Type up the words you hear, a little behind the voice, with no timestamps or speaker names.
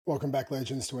Welcome back,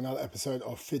 legends, to another episode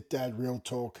of Fit Dad Real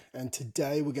Talk. And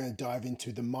today we're going to dive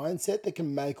into the mindset that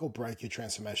can make or break your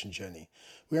transformation journey.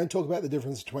 We're going to talk about the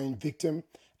difference between victim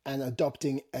and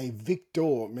adopting a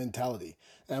victor mentality.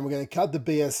 And we're going to cut the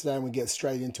BS today and we get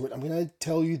straight into it. I'm going to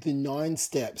tell you the 9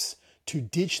 steps to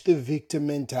ditch the victim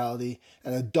mentality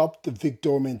and adopt the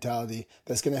victor mentality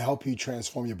that's going to help you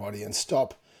transform your body and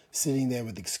stop sitting there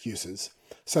with excuses.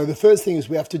 So the first thing is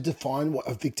we have to define what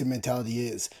a victim mentality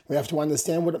is. We have to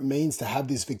understand what it means to have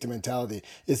this victim mentality.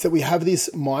 It's that we have this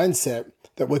mindset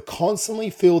that we constantly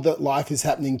feel that life is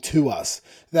happening to us,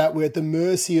 that we're at the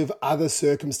mercy of other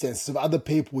circumstances, of other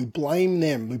people. We blame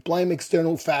them. We blame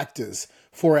external factors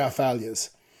for our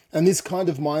failures. And this kind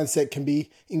of mindset can be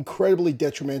incredibly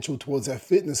detrimental towards our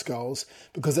fitness goals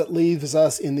because it leaves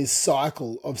us in this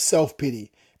cycle of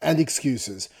self-pity and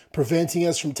excuses, preventing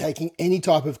us from taking any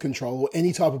type of control or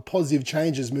any type of positive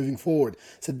changes moving forward.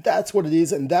 So that's what it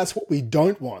is, and that's what we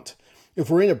don't want.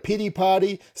 If we're in a pity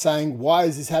party saying, why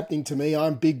is this happening to me?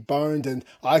 I'm big boned and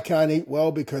I can't eat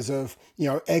well because of,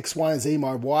 X, Y, and Z,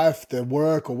 my wife, the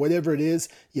work, or whatever it is,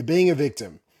 you're being a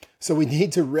victim. So we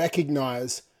need to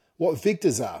recognize what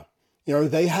victors are.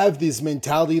 They have this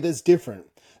mentality that's different.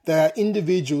 They are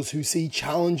individuals who see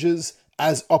challenges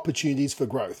as opportunities for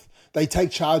growth. They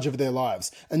take charge of their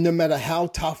lives. And no matter how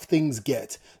tough things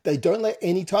get, they don't let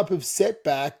any type of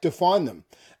setback define them.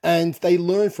 And they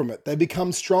learn from it. They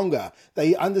become stronger.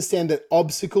 They understand that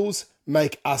obstacles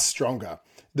make us stronger.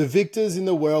 The victors in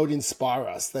the world inspire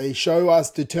us. They show us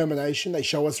determination. They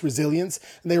show us resilience.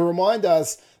 And they remind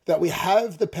us that we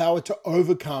have the power to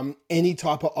overcome any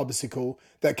type of obstacle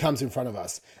that comes in front of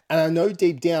us. And I know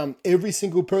deep down, every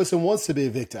single person wants to be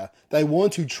a victor. They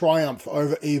want to triumph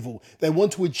over evil. They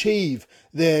want to achieve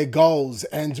their goals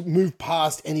and move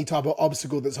past any type of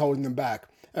obstacle that's holding them back.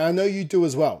 And I know you do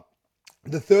as well.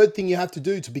 The third thing you have to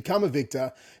do to become a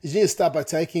victor is you need to start by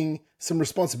taking some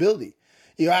responsibility.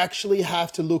 You actually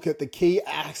have to look at the key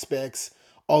aspects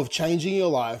of changing your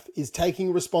life is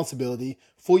taking responsibility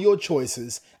for your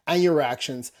choices and your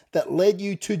actions that led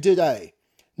you to today.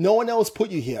 No one else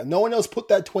put you here. No one else put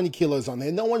that 20 kilos on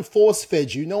there. No one force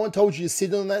fed you. No one told you to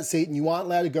sit on that seat and you aren't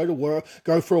allowed to go to work,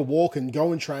 go for a walk and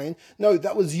go and train. No,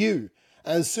 that was you.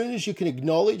 And as soon as you can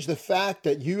acknowledge the fact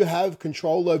that you have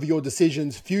control over your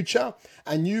decisions future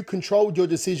and you controlled your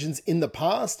decisions in the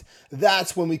past,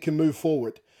 that's when we can move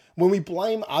forward. When we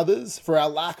blame others for our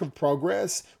lack of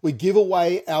progress, we give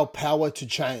away our power to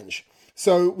change.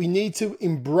 So we need to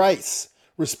embrace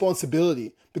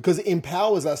responsibility because it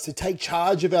empowers us to take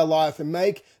charge of our life and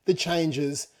make the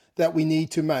changes that we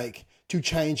need to make to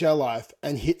change our life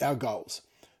and hit our goals.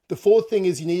 The fourth thing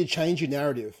is you need to change your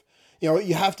narrative.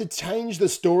 You have to change the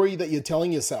story that you're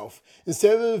telling yourself.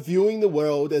 Instead of viewing the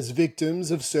world as victims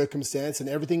of circumstance and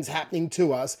everything's happening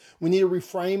to us, we need to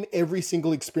reframe every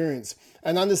single experience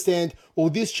and understand, well,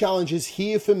 this challenge is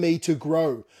here for me to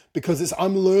grow because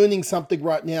I'm learning something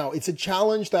right now. It's a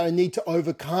challenge that I need to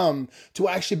overcome to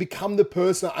actually become the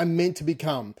person I'm meant to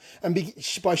become. And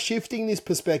by shifting this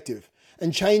perspective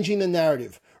and changing the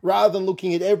narrative, rather than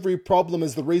looking at every problem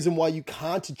as the reason why you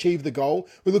can't achieve the goal,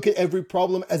 we look at every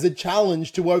problem as a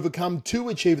challenge to overcome to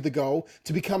achieve the goal,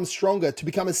 to become stronger, to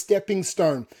become a stepping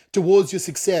stone towards your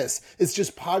success. It's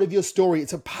just part of your story.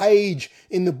 It's a page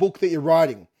in the book that you're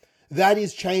writing. That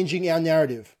is changing our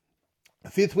narrative.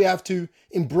 Fifth, we have to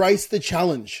embrace the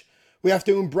challenge. We have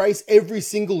to embrace every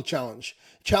single challenge.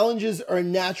 Challenges are a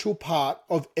natural part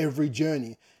of every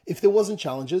journey. If there wasn't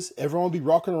challenges, everyone would be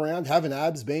rocking around, having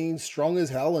abs, being strong as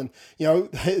hell. And,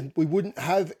 we wouldn't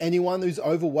have anyone who's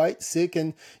overweight, sick,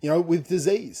 and, with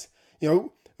disease.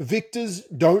 Victors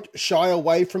don't shy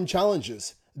away from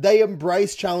challenges. They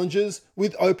embrace challenges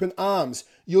with open arms.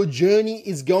 Your journey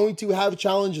is going to have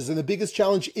challenges. And the biggest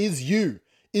challenge is you,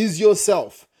 is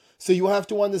yourself. So you have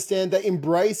to understand that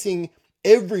embracing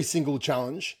every single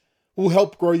challenge will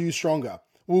help grow you stronger,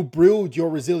 will build your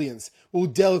resilience, will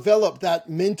develop that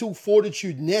mental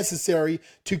fortitude necessary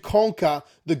to conquer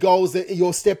the goals that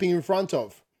you're stepping in front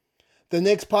of. The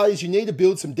next part is you need to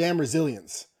build some damn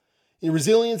resilience. And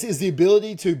resilience is the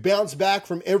ability to bounce back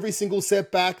from every single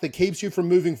setback that keeps you from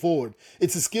moving forward.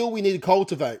 It's a skill we need to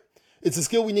cultivate. It's a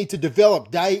skill we need to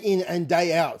develop day in and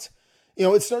day out.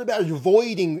 It's not about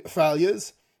avoiding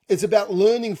failures. It's about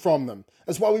learning from them.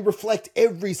 That's why we reflect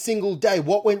every single day.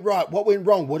 What went right? What went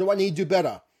wrong? What do I need to do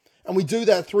better? And we do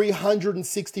that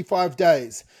 365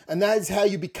 days. And that is how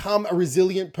you become a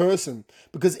resilient person.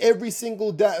 Because every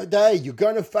single day you're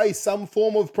going to face some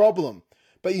form of problem.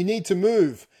 But you need to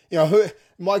move.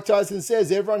 Mike Tyson says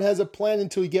everyone has a plan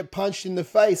until you get punched in the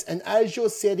face. And as you're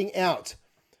setting out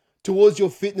towards your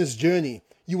fitness journey,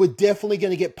 you are definitely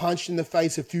going to get punched in the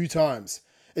face a few times.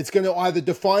 It's going to either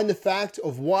define the fact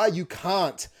of why you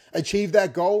can't achieve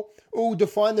that goal, or it will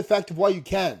define the fact of why you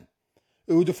can.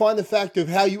 It will define the fact of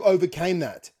how you overcame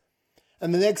that.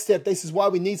 And the next step, this is why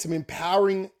we need some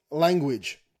empowering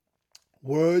language.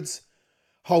 Words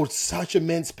hold such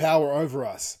immense power over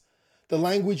us. The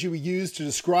language we use to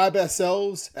describe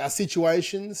ourselves, our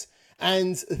situations,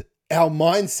 and our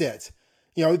mindset,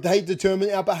 they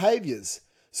determine our behaviors.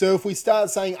 So if we start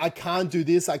saying, I can't do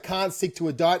this, I can't stick to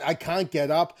a diet, I can't get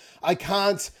up, I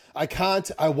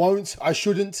won't, I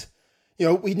shouldn't,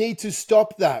 we need to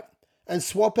stop that and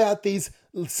swap out these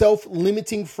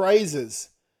self-limiting phrases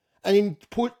and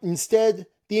put instead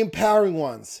the empowering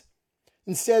ones.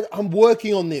 Instead, I'm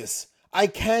working on this. I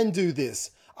can do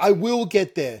this. I will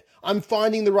get there. I'm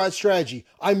finding the right strategy.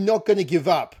 I'm not going to give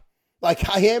up. I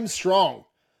am strong.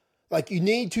 You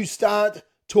need to start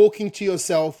talking to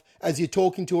yourself as you're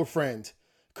talking to a friend,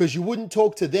 because you wouldn't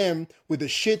talk to them with the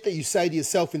shit that you say to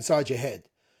yourself inside your head.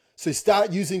 So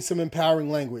start using some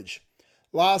empowering language.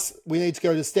 Last, we need to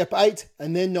go to step 8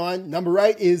 and then 9. Number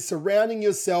 8 is surrounding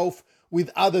yourself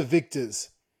with other victors.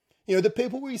 The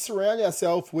people we surround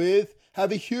ourselves with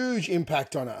have a huge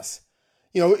impact on us.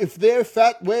 If they're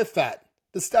fat, we're fat.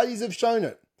 The studies have shown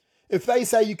it. If they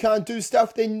say you can't do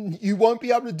stuff, then you won't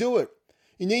be able to do it.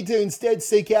 You need to instead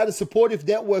seek out a supportive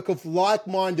network of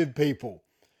like-minded people.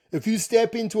 If you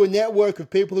step into a network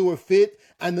of people who are fit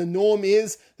and the norm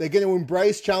is they're going to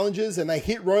embrace challenges and they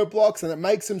hit roadblocks and it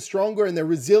makes them stronger and they're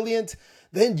resilient,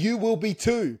 then you will be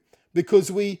too,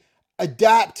 because we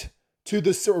adapt to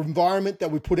the environment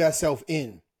that we put ourselves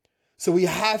in. So we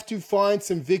have to find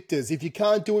some victors. If you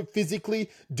can't do it physically,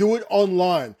 do it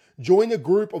online. Join a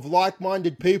group of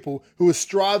like-minded people who are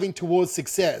striving towards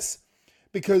success.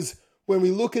 Because when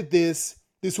we look at this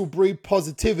will breed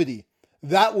positivity.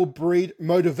 That will breed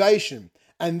motivation.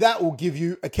 And that will give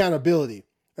you accountability.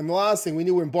 And the last thing, we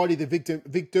need to embody the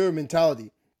victor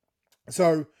mentality.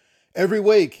 So every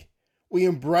week, we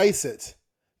embrace it.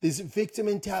 This victor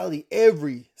mentality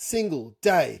every single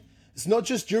day. It's not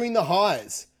just during the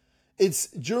highs. It's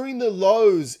during the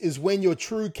lows is when your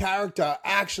true character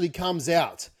actually comes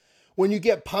out. When you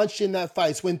get punched in that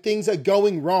face, when things are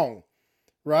going wrong,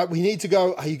 right? We need to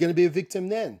go, are you going to be a victim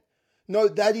then? No,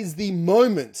 that is the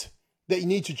moment that you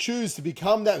need to choose to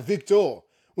become that victor.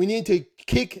 We need to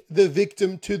kick the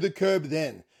victim to the curb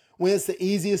then, when it's the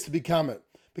easiest to become it.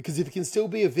 Because if you can still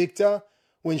be a victor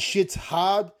when shit's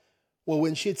hard, well,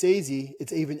 when shit's easy,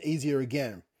 it's even easier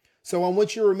again. So I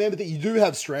want you to remember that you do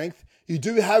have strength, you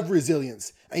do have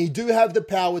resilience, and you do have the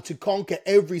power to conquer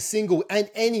every single and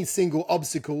any single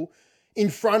obstacle in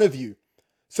front of you.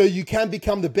 So you can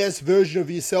become the best version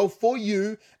of yourself for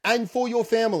you and for your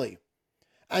family.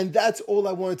 And that's all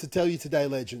I wanted to tell you today,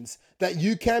 legends, that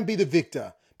you can be the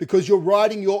victor because you're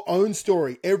writing your own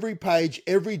story every page,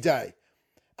 every day.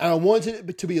 And I want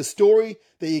it to be a story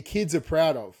that your kids are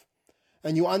proud of.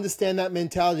 And you understand that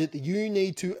mentality that you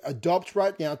need to adopt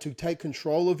right now to take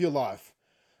control of your life.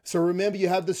 So remember, you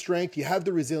have the strength, you have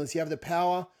the resilience, you have the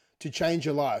power to change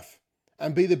your life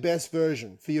and be the best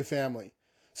version for your family.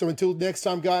 So until next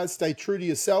time, guys, stay true to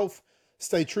yourself,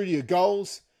 stay true to your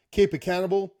goals, keep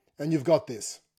accountable, and you've got this.